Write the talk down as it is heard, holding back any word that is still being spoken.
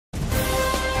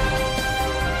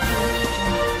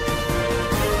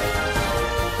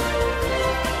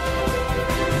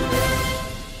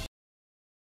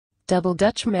Double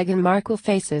Dutch Meghan Markle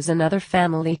faces another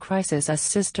family crisis as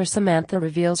sister Samantha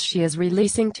reveals she is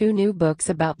releasing 2 new books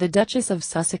about the Duchess of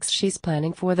Sussex. She's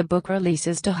planning for the book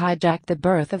releases to hijack the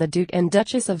birth of the Duke and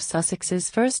Duchess of Sussex's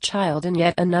first child in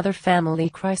yet another family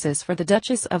crisis for the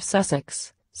Duchess of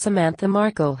Sussex. Samantha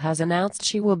Markle has announced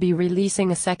she will be releasing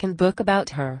a second book about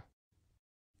her.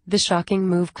 The shocking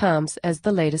move comes as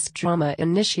the latest drama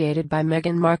initiated by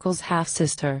Meghan Markle's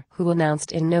half-sister, who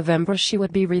announced in November she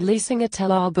would be releasing a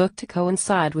tell-all book to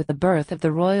coincide with the birth of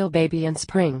the royal baby in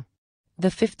spring. The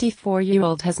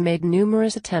 54-year-old has made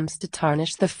numerous attempts to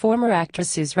tarnish the former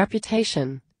actress's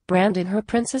reputation, branding her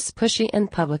Princess Pushy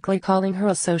and publicly calling her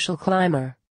a social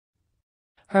climber.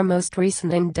 Her most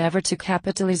recent endeavor to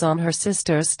capitalize on her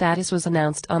sister's status was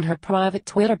announced on her private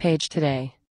Twitter page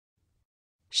today.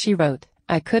 She wrote,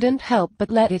 "I couldn't help but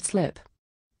let it slip.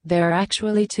 There are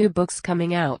actually 2 books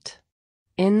coming out.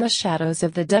 In the Shadows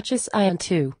of the Duchess and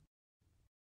 2.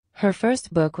 Her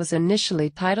first book was initially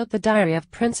titled The Diary of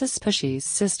Princess Pushy's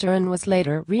Sister and was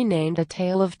later renamed A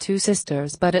Tale of Two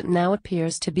Sisters, but it now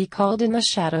appears to be called In the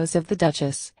Shadows of the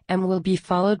Duchess, and will be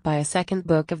followed by a second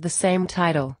book of the same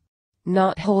title.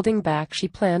 Not holding back, she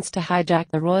plans to hijack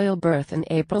the royal birth in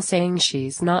April, saying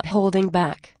she's not holding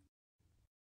back.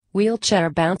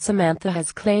 Wheelchair-bound Samantha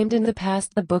has claimed in the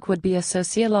past the book would be a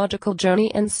sociological journey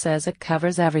and says it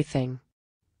covers everything.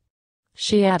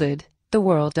 She added, "The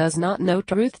world does not know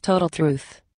truth, total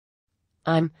truth.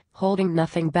 I'm holding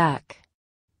nothing back.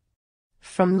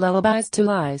 From lullabies to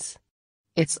lies.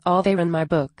 It's all there in my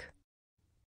book."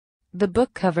 The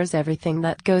book covers everything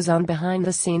that goes on behind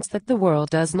the scenes that the world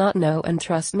does not know, and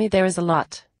trust me, there is a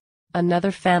lot.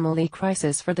 Another family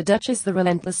crisis for the Duchess. The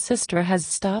relentless sister has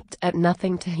stopped at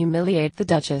nothing to humiliate the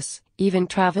Duchess, even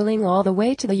traveling all the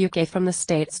way to the UK from the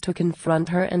States to confront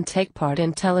her and take part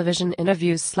in television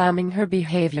interviews slamming her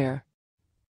behavior.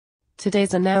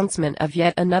 Today's announcement of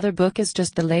yet another book is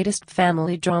just the latest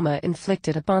family drama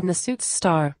inflicted upon the Suits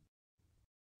star.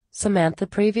 Samantha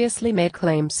previously made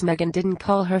claims Meghan didn't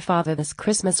call her father this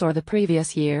Christmas or the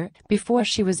previous year, before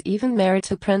she was even married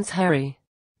to Prince Harry.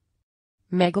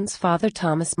 Meghan's father,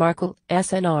 Thomas Markle,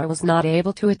 SNR, was not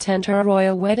able to attend her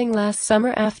royal wedding last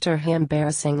summer after he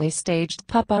embarrassingly staged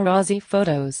paparazzi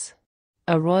photos.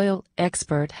 A royal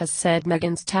expert has said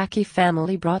Meghan's tacky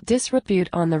family brought disrepute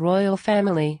on the royal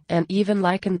family and even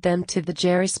likened them to the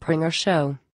Jerry Springer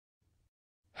Show.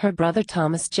 Her brother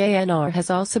Thomas Jr. has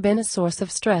also been a source of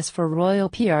stress for royal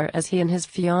PR, as he and his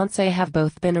fiancée have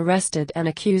both been arrested and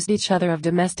accused each other of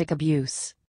domestic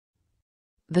abuse.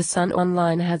 The Sun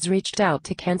Online has reached out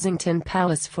to Kensington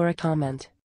Palace for a comment.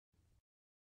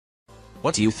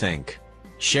 What do you think?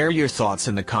 Share your thoughts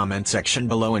in the comment section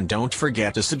below and don't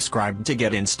forget to subscribe to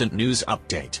get instant news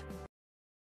update.